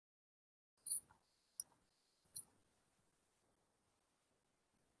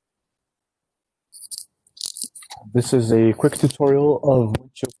This is a quick tutorial of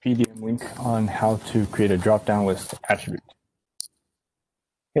Windchill PDM link on how to create a drop-down list attribute.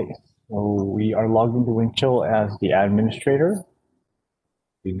 Okay, so we are logged into Windchill as the administrator.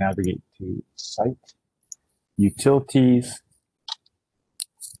 We navigate to Site, Utilities,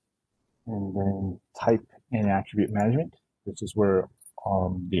 and then Type and Attribute Management. This is where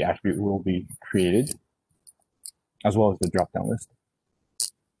the attribute will be created, as well as the drop-down list.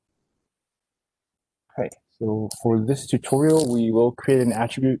 Okay, so for this tutorial, we will create an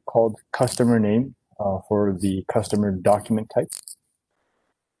attribute called customer name for the customer document type.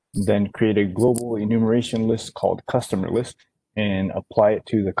 Then create a global enumeration list called customer list and apply it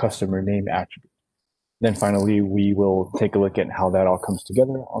to the customer name attribute. Then finally, we will take a look at how that all comes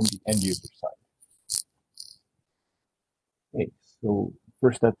together on the end user side. Okay, so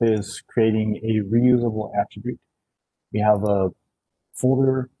first step is creating a reusable attribute. We have a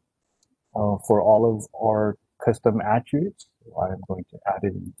folder for all of our custom attributes. So I'm going to add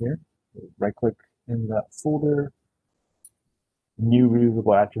it in here. So right click in that folder, new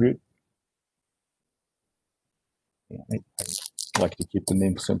reusable attribute. I like to keep the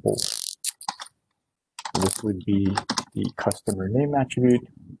name simple. This would be the customer name attribute.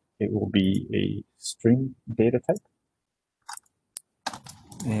 It will be a string data type.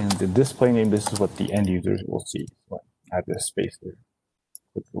 And the display name, this is what the end users will see. So add this space there.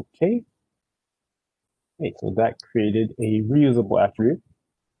 Click OK. Okay, so that created a reusable attribute.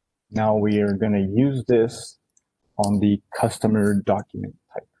 Now we are going to use this on the customer document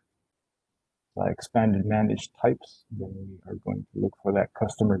type. So I expanded manage types. Then we are going to look for that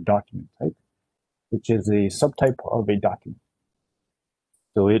customer document type, which is a subtype of a document.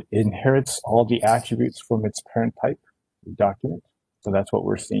 So it inherits all the attributes from its parent type, the document. So that's what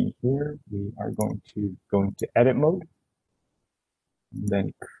we're seeing here. We are going to go into edit mode, and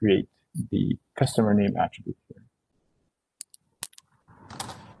then create the customer name attribute here.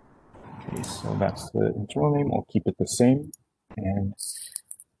 Okay, so that's the internal name. I'll keep it the same. And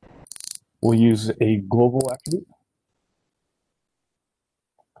we'll use a global attribute.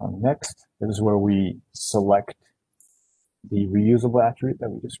 On next, this is where we select the reusable attribute that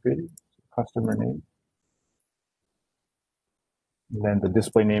we just created, customer name. And then the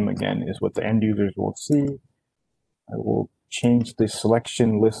display name again is what the end users will see. I will change the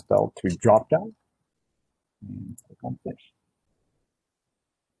selection list style to dropdown and click on finish.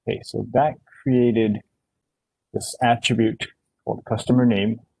 Okay, so that created this attribute called customer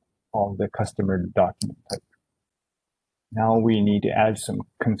name on the customer document type. Now we need to add some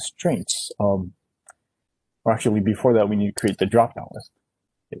constraints. Or actually, before that, we need to create the dropdown list.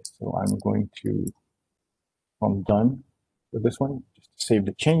 Okay, so I'm going to, I'm done with this one, just to save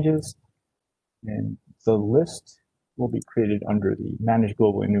the changes. And the list will be created under the Manage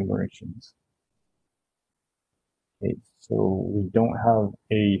Global Enumerations. Okay, so we don't have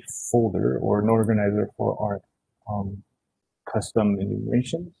a folder or an organizer for our custom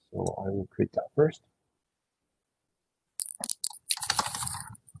enumerations, so I will create that first.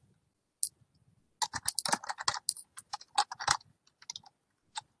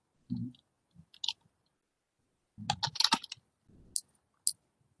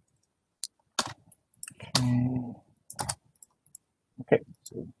 Okay,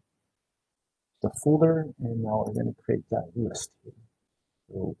 so the folder, and now we're going to create that list here.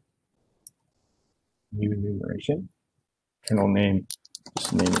 So new enumeration, internal name,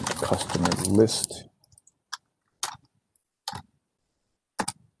 just name it customer list.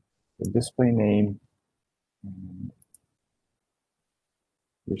 The display name, and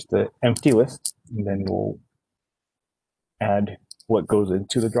here's the empty list, and then we'll add what goes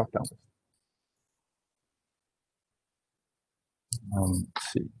into the dropdown list.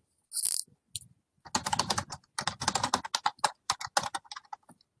 Let's see.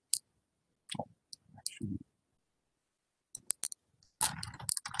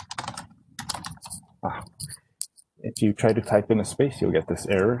 If you try to type in a space, you'll get this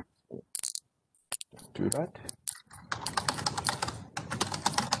error. Do that.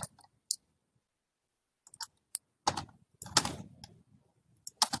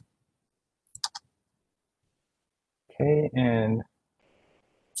 Okay, and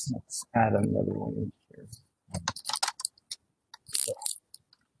let's add another one in here. So,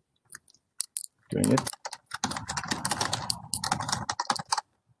 doing it.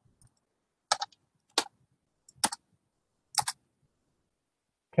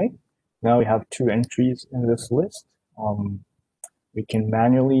 Okay, now we have two entries in this list. We can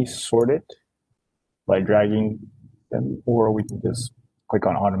manually sort it by dragging them, or we can just click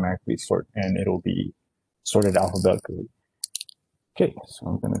on automatically sort and it'll be sorted alphabetically. Okay, so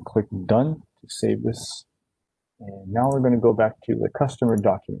I'm going to click done to save this And now we're going to go back to the customer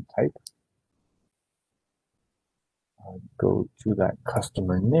document type. Go to that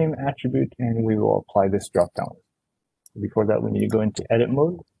customer name attribute, and we will apply this dropdown. Before that, we need to go into edit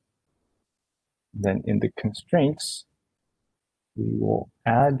mode. Then in the constraints, we will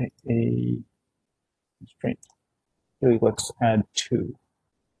add a constraint. Really, let's add two.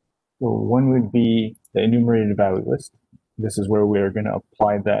 So one would be the enumerated value list. This is where we are going to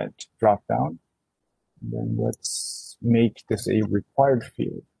apply that dropdown. Then let's make this a required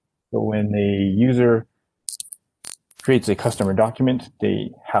field. So when a user creates a customer document,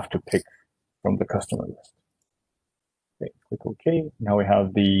 they have to pick from the customer list. Okay, click OK. Now we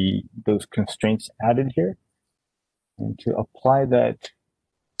have those constraints added here. And to apply that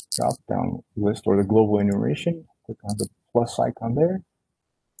drop-down list or the global enumeration, click on the plus icon there,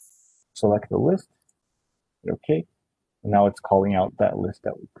 select the list, hit OK. And now it's calling out that list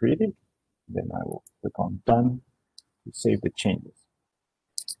that we created. Then I will click on Done to save the changes.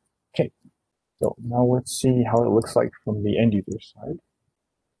 Okay, so now let's see how it looks like from the end user side.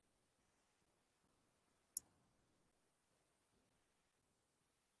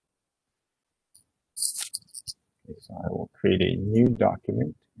 Okay, so I will create a new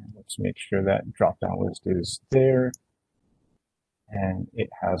document, and let's make sure that drop-down list is there, and it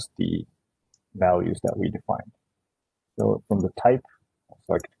has the values that we defined. So from the type, I'll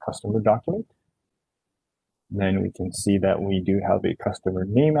select customer document. Then we can see that we do have a customer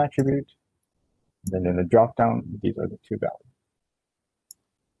name attribute. Then in the dropdown, these are the two values.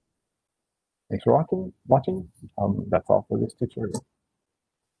 Thanks for watching. That's all for this tutorial.